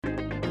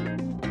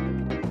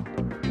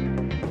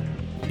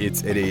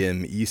It's 8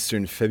 a.m.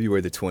 Eastern, February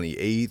the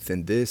 28th,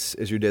 and this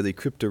is your daily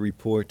crypto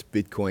report.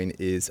 Bitcoin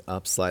is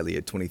up slightly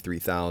at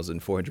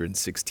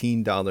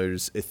 $23,416.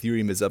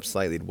 Ethereum is up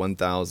slightly at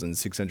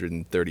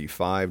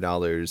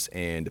 $1,635,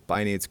 and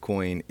Binance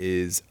Coin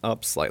is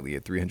up slightly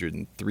at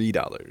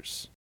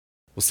 $303.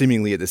 Well,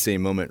 seemingly at the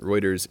same moment,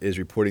 Reuters is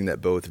reporting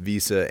that both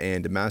Visa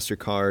and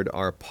Mastercard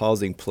are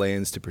pausing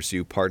plans to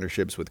pursue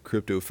partnerships with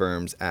crypto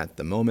firms at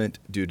the moment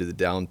due to the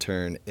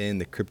downturn in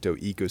the crypto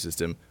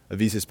ecosystem. A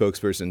Visa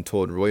spokesperson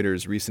told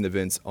Reuters recent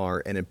events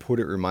are an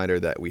important reminder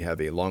that we have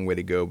a long way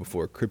to go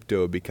before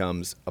crypto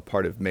becomes a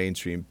part of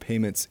mainstream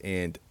payments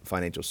and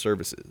financial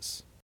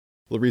services.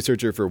 Well, a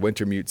researcher for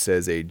Wintermute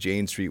says a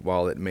Jane Street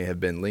wallet may have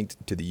been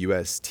linked to the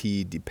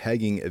UST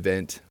depegging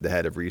event. The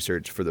head of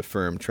research for the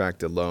firm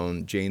tracked a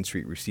loan Jane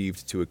Street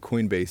received to a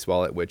Coinbase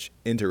wallet which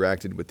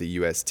interacted with the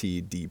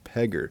UST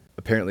depegger.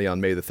 Apparently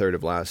on May the 3rd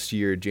of last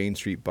year, Jane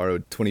Street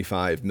borrowed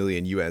 25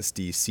 million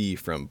USDC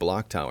from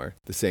BlockTower.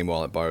 The same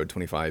wallet borrowed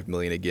 25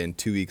 million again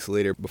 2 weeks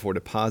later before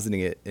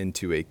depositing it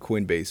into a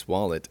Coinbase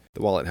wallet.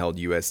 The wallet held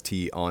UST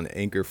on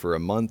anchor for a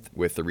month,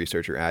 with the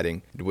researcher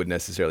adding it wouldn't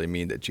necessarily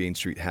mean that Jane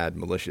Street had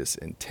malicious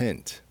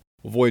intent.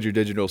 Voyager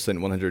Digital sent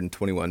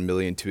 $121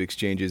 million to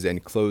exchanges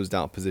and closed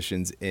out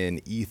positions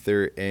in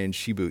Ether and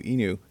Shiba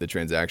Inu. The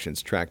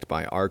transactions tracked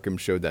by Arkham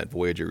showed that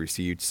Voyager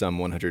received some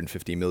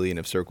 $150 million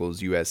of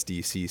Circle's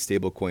USDC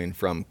stablecoin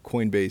from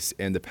Coinbase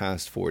in the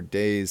past 4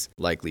 days,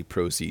 likely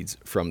proceeds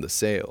from the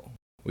sale.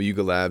 Well,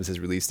 Yuga Labs has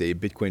released a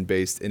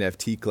Bitcoin-based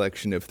NFT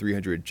collection of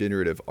 300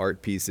 generative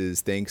art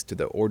pieces thanks to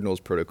the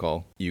Ordinals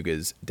protocol.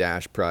 Yuga's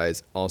Dash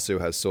prize also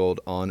has sold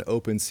on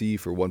OpenSea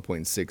for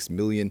 $1.6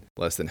 million,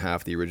 less than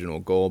half the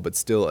original goal, but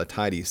still a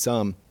tidy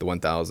sum. The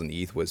 1,000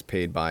 ETH was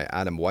paid by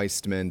Adam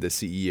Weissman, the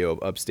CEO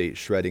of upstate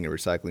shredding and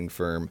recycling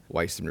firm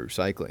Weissman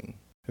Recycling.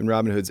 In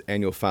Robinhood's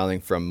annual filing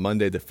from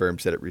Monday, the firm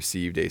said it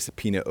received a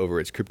subpoena over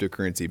its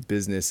cryptocurrency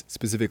business,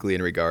 specifically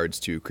in regards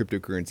to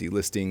cryptocurrency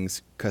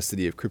listings,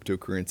 custody of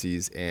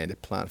cryptocurrencies, and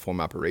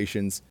platform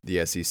operations.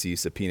 The SEC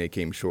subpoena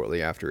came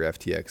shortly after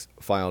FTX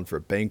filed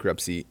for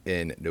bankruptcy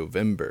in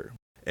November.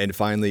 And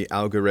finally,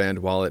 Algorand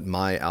wallet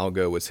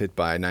MyAlgo was hit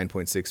by a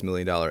 $9.6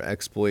 million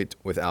exploit,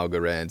 with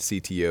Algorand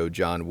CTO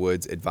John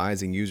Woods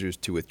advising users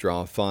to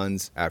withdraw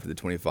funds after the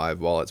 25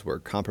 wallets were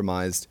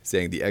compromised,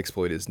 saying the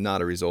exploit is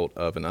not a result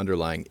of an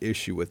underlying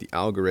issue with the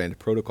Algorand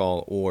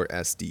protocol or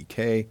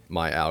SDK.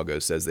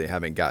 MyAlgo says they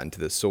haven't gotten to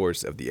the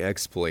source of the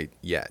exploit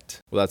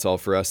yet. Well, that's all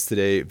for us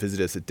today. Visit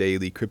us at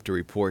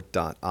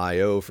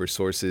dailycryptoreport.io for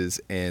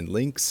sources and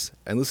links,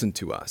 and listen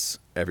to us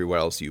everywhere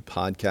else you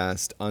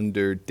podcast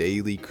under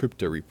Daily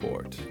Crypto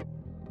Report.